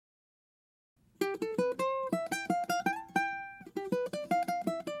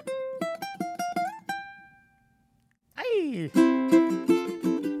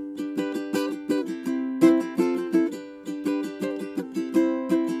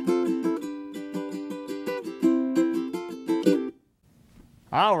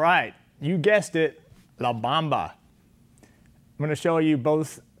All right, you guessed it, La Bamba. I'm going to show you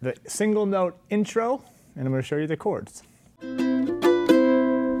both the single note intro and I'm going to show you the chords.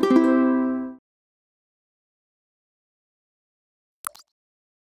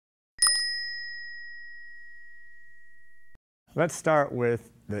 Let's start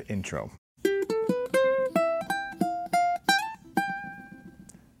with the intro.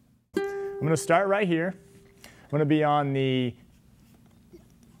 I'm going to start right here. I'm going to be on the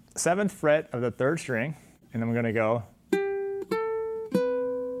 7th fret of the 3rd string, and I'm going to go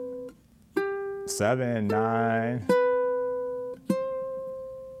 7, 9.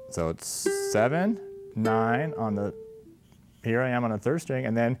 So it's 7, 9 on the, here I am on the 3rd string,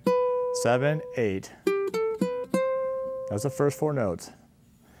 and then 7, 8. That's the first 4 notes.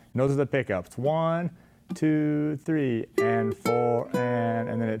 And those are the pickups. 1, 2, 3, and 4,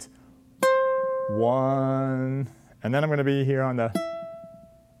 and then it's 1. And then I'm going to be here on the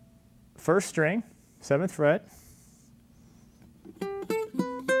 1st string, 7th fret. Then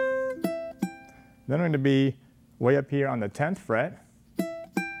I'm going to be way up here on the 10th fret.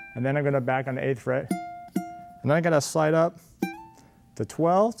 And then I'm going to back on the 8th fret. And then I'm going to slide up to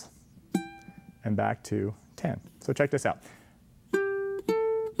 12th and back to 10. So check this out.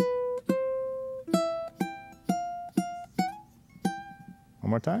 One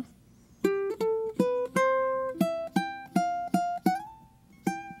more time.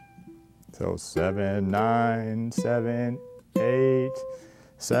 So 7, 9, 7, 8,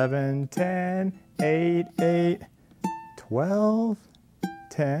 7, 10, 8, 8, 12,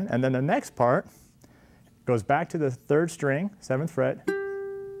 10. And then the next part goes back to the 3rd string, 7th fret,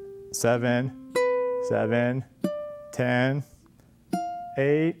 7, 7, 10,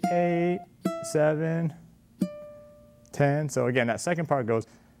 8, 8, 7, 10. So again, that second part goes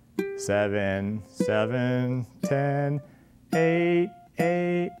 7, 7, 10, 8,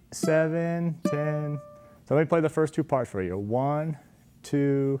 8, 7, 10. So let me play the first 2 parts for you. 1,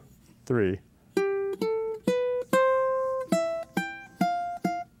 2, 3.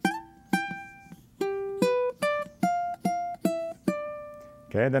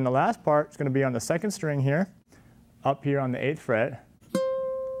 Okay, then the last part is going to be on the 2nd string here, up here on the 8th fret.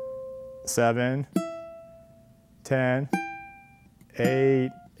 7, 10, 8,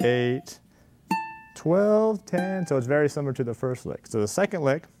 8, 12, 10. So it's very similar to the first lick. So the 2nd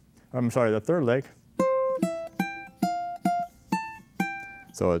lick, I'm sorry, the 3rd lick.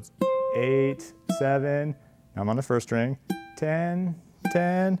 So it's 8, 7, I'm on the 1st string, 10,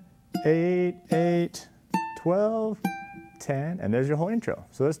 10, 8, 8, 12, 10, and there's your whole intro.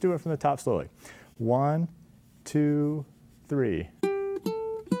 So let's do it from the top slowly. 1, 2, 3.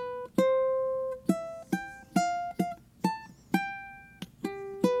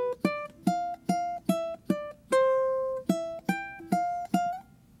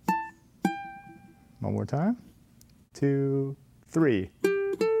 One more time. 2, 3.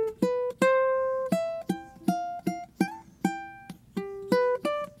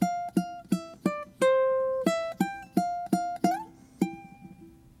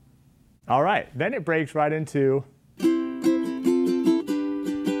 All right, then it breaks right into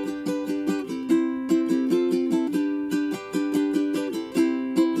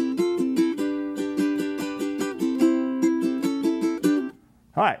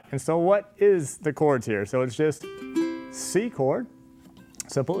all right, and so what is the chords here? So it's just C chord,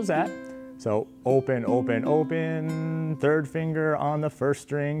 simple as that. So open, open, open, 3rd finger on the 1st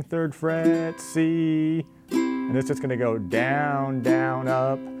string, 3rd fret, C, and it's just gonna go down, down,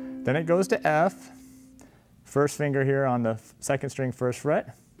 up. Then it goes to F, 1st finger here on the 2nd string, 1st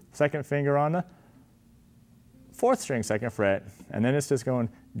fret, 2nd finger on the 4th string, 2nd fret, and then it's just going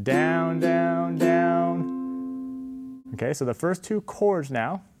down, down, down. Okay, so the first 2 chords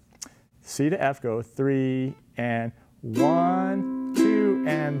now, C to F go 3 and 1, 2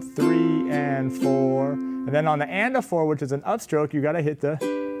 and 3 and 4, and then on the and a 4, which is an upstroke, you got to hit the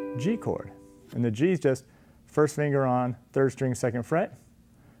G chord, and the G is just 1st finger on 3rd string, 2nd fret.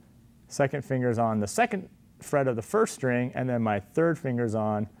 2nd finger's on the 2nd fret of the 1st string, and then my 3rd finger's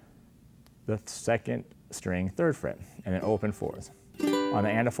on the 2nd string, 3rd fret, and then open 4s on the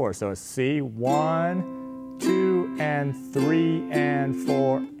and a 4. So it's C, 1, 2, and 3, and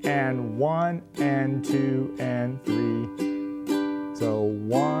 4, and 1, and 2, and 3. So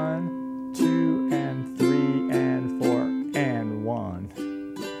 1, 2, and 3, and 4, and 1.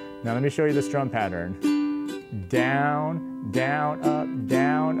 Now let me show you the strum pattern. Down, down, up,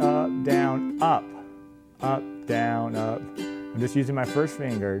 down, up, down, up, up, down, up. I'm just using my 1st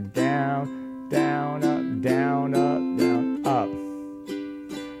finger. Down, down, up, down, up, down, up.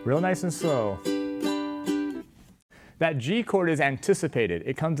 Real nice and slow. that G chord is anticipated.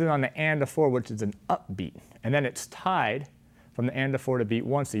 It comes in on the and to 4, which is an upbeat. And then it's tied from the and to 4 to beat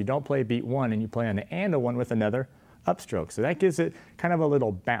 1. So you don't play beat 1 and you play on the and to 1 with another upstroke. So that gives it kind of a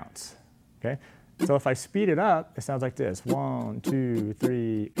little bounce. Okay? So if I speed it up, it sounds like this. 1, 2,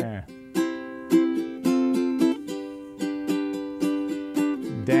 3, eh.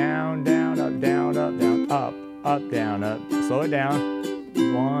 Down, down, up, down, up, down, up, down, up. Slow it down.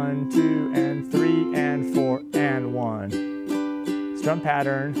 1, 2, and 3, and 4, and 1. Strum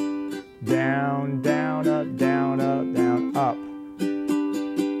pattern. Down, down, up, down, up, down, up.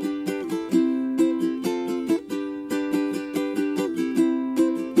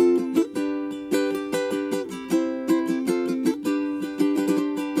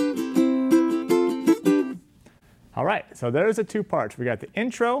 All right, so there's the two parts. We got the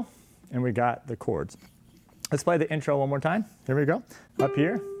intro and we got the chords. Let's play the intro one more time. Here we go. Up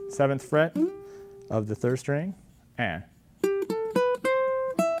here, 7th fret of the 3rd string, and.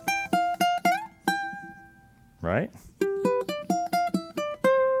 Right?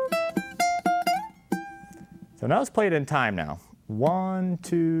 So now let's play it in time now. 1,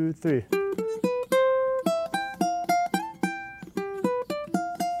 2, 3.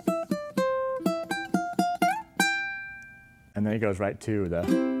 And then it goes right to the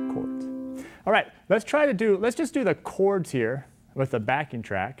chords. All right, let's just do the chords here with the backing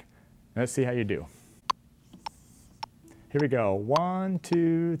track. Let's see how you do. Here we go. 1,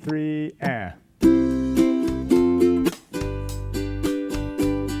 2, 3, and.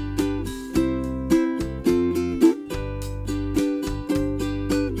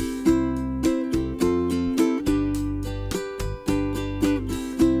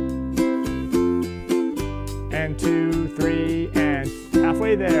 And 2, 3, and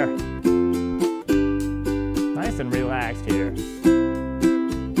halfway there. Nice and relaxed here.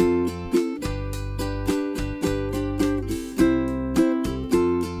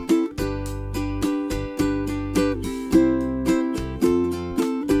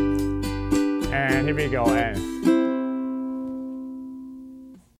 And here we go. And